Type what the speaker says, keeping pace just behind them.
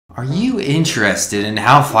Are you interested in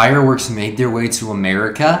how fireworks made their way to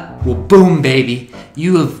America? Well, boom, baby.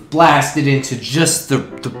 You have blasted into just the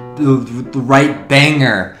right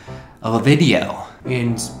banger of a video.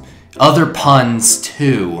 And other puns,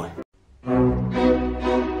 too.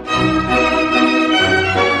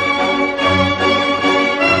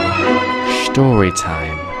 Story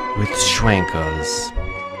time with Schwankles.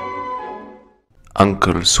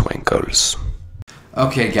 Uncle Schwankles.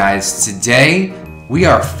 Okay, guys, today we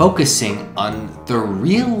are focusing on the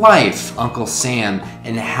real-life Uncle Sam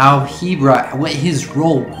and how what his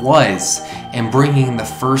role was in bringing the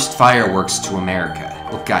first fireworks to America.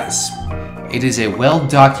 Look, guys, it is a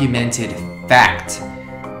well-documented fact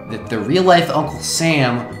that the real-life Uncle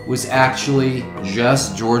Sam was actually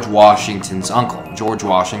just George Washington's uncle. George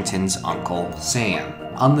Washington's Uncle Sam.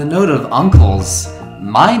 On the note of uncles,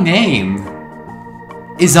 my name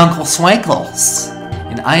is Uncle Schwankles.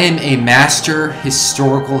 And I am a master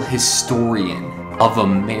historical historian of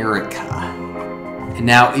America. And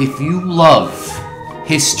now, if you love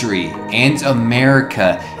history and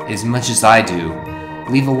America as much as I do,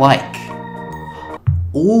 leave a like.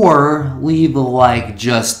 Or leave a like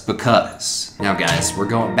just because. Now, guys, we're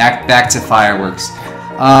going back to fireworks.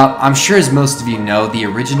 I'm sure, as most of you know, the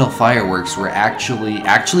original fireworks were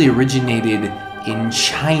actually originated in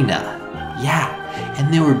China. Yeah,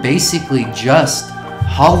 and they were basically just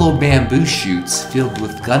hollow bamboo shoots filled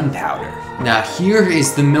with gunpowder. Now here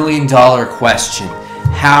is the million-dollar question.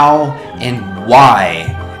 How and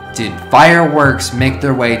why did fireworks make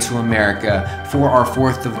their way to America for our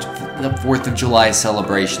 4th of July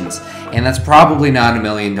celebrations? And that's probably not a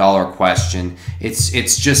million-dollar question.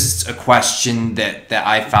 It's just a question that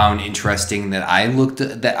I found interesting that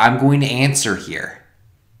I'm going to answer here.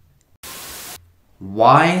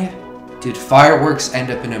 Why did fireworks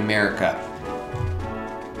end up in America?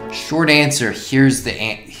 Short answer, here's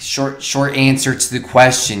the short answer to the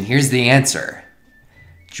question. Here's the answer.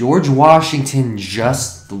 George Washington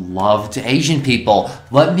just loved Asian people.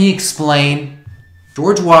 Let me explain.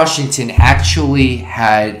 George Washington actually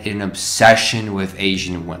had an obsession with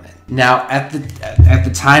Asian women. Now, at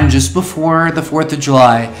the time just before the 4th of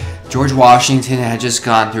July, George Washington had just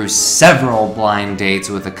gone through several blind dates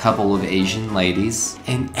with a couple of Asian ladies,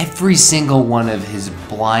 and every single one of his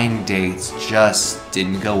blind dates just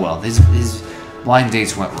didn't go well. His blind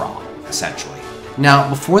dates went wrong, essentially. Now,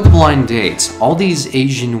 before the blind dates, all these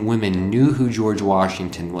Asian women knew who George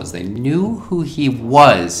Washington was. They knew who he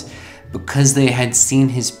was because they had seen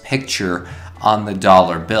his picture on the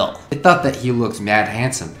dollar bill. They thought that he looked mad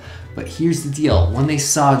handsome. But here's the deal. When they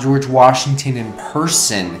saw George Washington in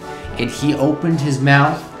person and he opened his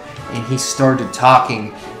mouth and he started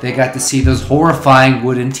talking, they got to see those horrifying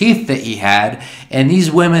wooden teeth that he had, and these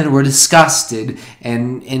women were disgusted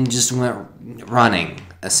and just went running,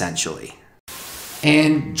 essentially.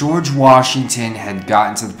 And George Washington had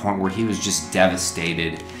gotten to the point where he was just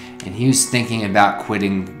devastated, and he was thinking about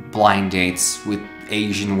quitting blind dates with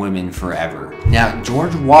Asian women forever. Now,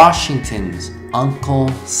 George Washington's Uncle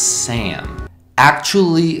Sam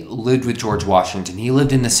actually lived with George Washington. He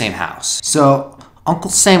lived in the same house. So Uncle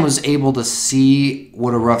Sam was able to see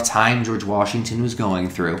what a rough time George Washington was going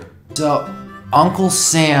through. So Uncle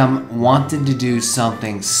Sam wanted to do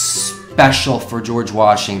something special for George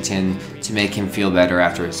Washington to make him feel better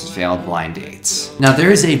after his failed blind dates. Now,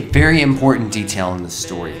 there is a very important detail in the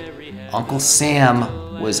story. Uncle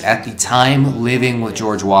Sam was at the time living with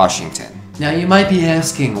George Washington. Now, you might be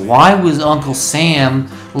asking, why was Uncle Sam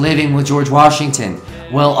living with George Washington?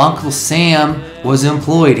 Well, Uncle Sam was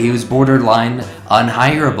employed. He was borderline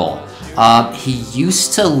unhireable. He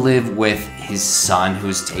used to live with his son, who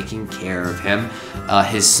was taking care of him,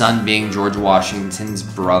 his son being George Washington's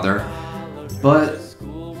brother. But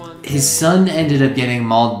his son ended up getting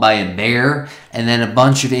mauled by a bear, and then a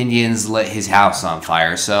bunch of Indians lit his house on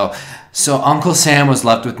fire. So Uncle Sam was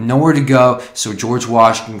left with nowhere to go, so George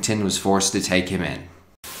Washington was forced to take him in.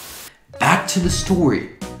 Back to the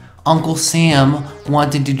story. Uncle Sam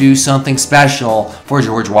wanted to do something special for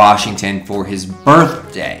George Washington for his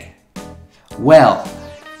birthday. Well,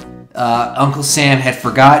 Uncle Sam had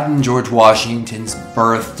forgotten George Washington's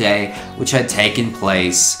birthday, which had taken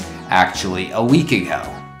place actually a week ago.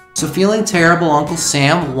 So, feeling terrible, Uncle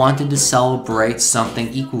Sam wanted to celebrate something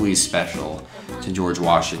equally special to George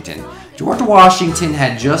Washington. George Washington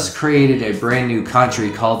had just created a brand new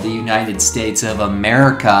country called the United States of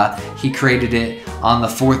America. He created it on the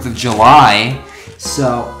 4th of July.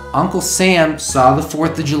 So Uncle Sam saw the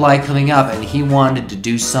 4th of July coming up, and he wanted to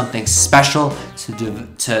do something special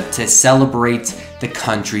to celebrate the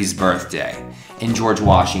country's birthday in George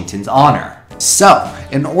Washington's honor. So,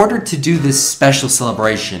 in order to do this special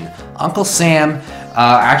celebration, Uncle Sam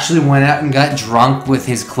actually went out and got drunk with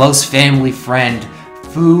his close family friend,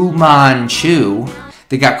 Fu Manchu.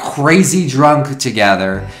 They got crazy drunk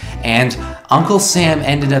together, and Uncle Sam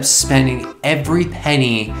ended up spending every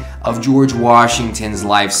penny of George Washington's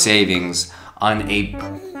life savings on a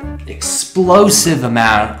explosive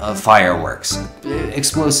amount of fireworks.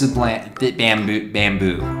 Explosive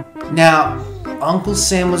bamboo. Now, Uncle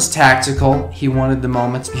Sam was tactical. He wanted the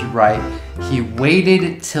moment to be right. He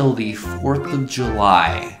waited till the 4th of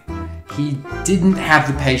July. He didn't have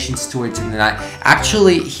the patience to wait till the night.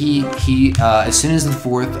 Actually, he as soon as the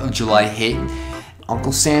 4th of July hit,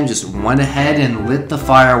 Uncle Sam just went ahead and lit the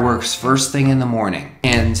fireworks first thing in the morning.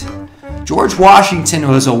 And George Washington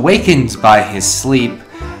was awakened by his sleep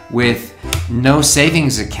with no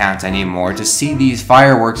savings account anymore to see these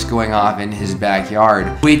fireworks going off in his backyard,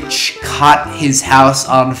 which caught his house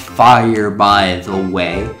on fire, by the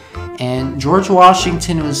way. And George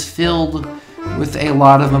Washington was filled with a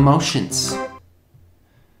lot of emotions.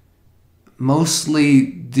 Mostly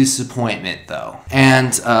disappointment, though.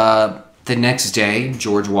 And the next day,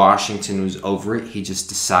 George Washington was over it. He just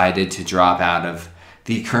decided to drop out of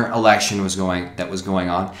the current election that was going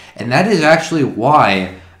on. And that is actually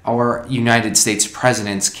why our United States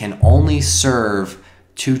presidents can only serve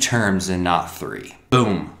 2 terms and not 3.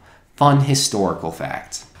 Boom. Fun historical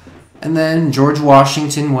fact. And then George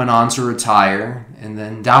Washington went on to retire and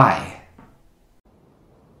then die.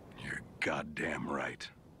 You're goddamn right.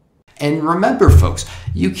 And remember, folks,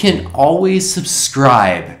 you can always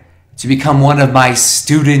subscribe to become one of my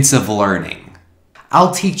students of learning.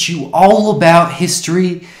 I'll teach you all about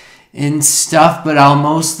history and stuff, but I'll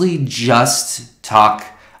mostly just talk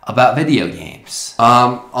about video games.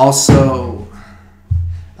 Also,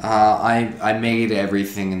 I made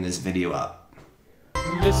everything in this video up.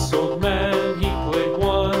 This old man, he played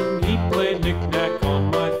one. He played knick-knack on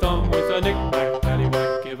my thumb with a knick-knack,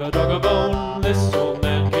 paddywhack, give a dog a bone. This old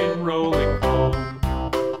man came rolling home.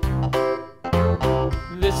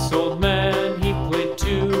 This old man, he played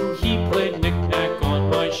 2. He played knick-knack on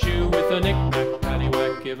my shoe with a knick-knack,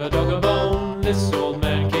 paddywhack, give a dog a bone. This old